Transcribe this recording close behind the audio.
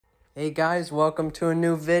Hey guys, welcome to a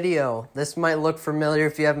new video. This might look familiar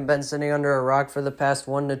if you haven't been sitting under a rock for the past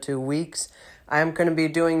 1 to 2 weeks. I am going to be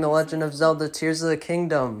doing The Legend of Zelda Tears of the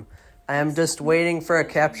Kingdom. I am just waiting for a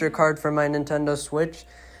capture card for my Nintendo Switch,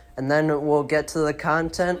 and then we'll get to the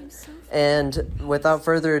content. And without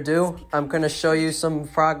further ado, I'm going to show you some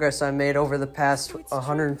progress I made over the past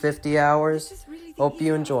 150 hours. Hope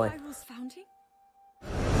you enjoy.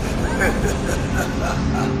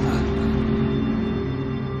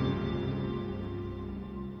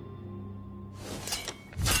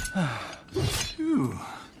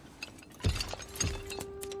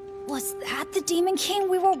 Was that the Demon King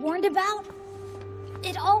we were warned about?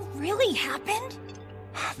 It all really happened?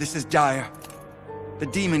 This is dire. The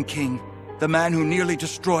Demon King, the man who nearly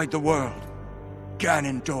destroyed the world.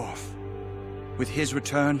 Ganondorf. With his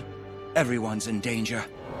return, everyone's in danger.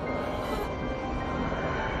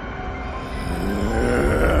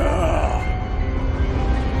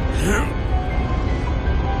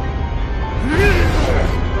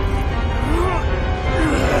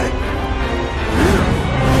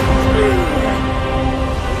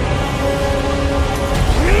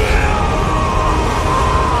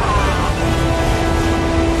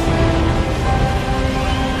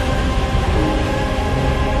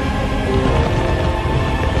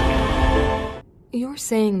 You're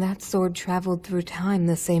saying that sword traveled through time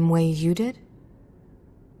the same way you did?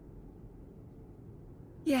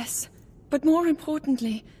 Yes, but more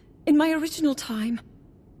importantly, in my original time,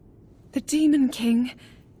 the Demon King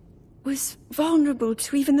was vulnerable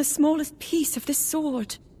to even the smallest piece of this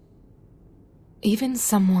sword. Even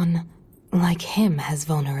someone like him has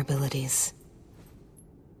vulnerabilities.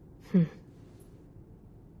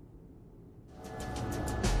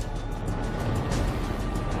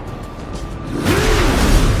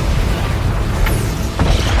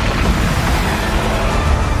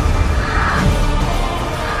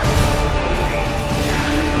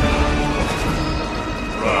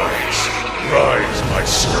 Rise, my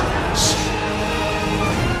servants.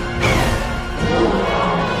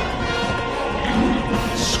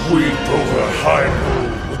 Sweep over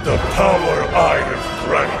Hyrule with the power I have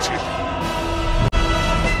granted.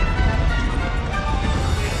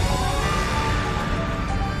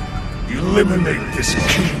 Eliminate this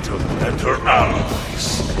kingdom and her allies.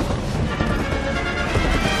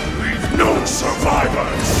 Leave no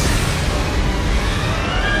survivors.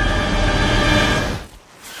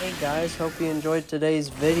 Hey guys, hope you enjoyed today's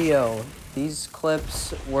video. These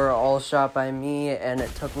clips were all shot by me and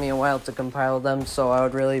it took me a while to compile them, so I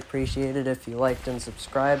would really appreciate it if you liked and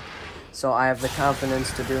subscribed so I have the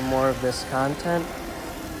confidence to do more of this content.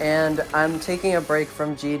 And I'm taking a break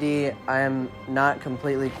from GD. I am not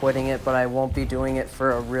completely quitting it, but I won't be doing it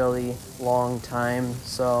for a really long time.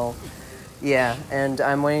 So yeah, and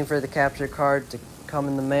I'm waiting for the capture card to come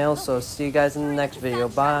in the mail, so see you guys in the next video.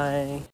 Bye!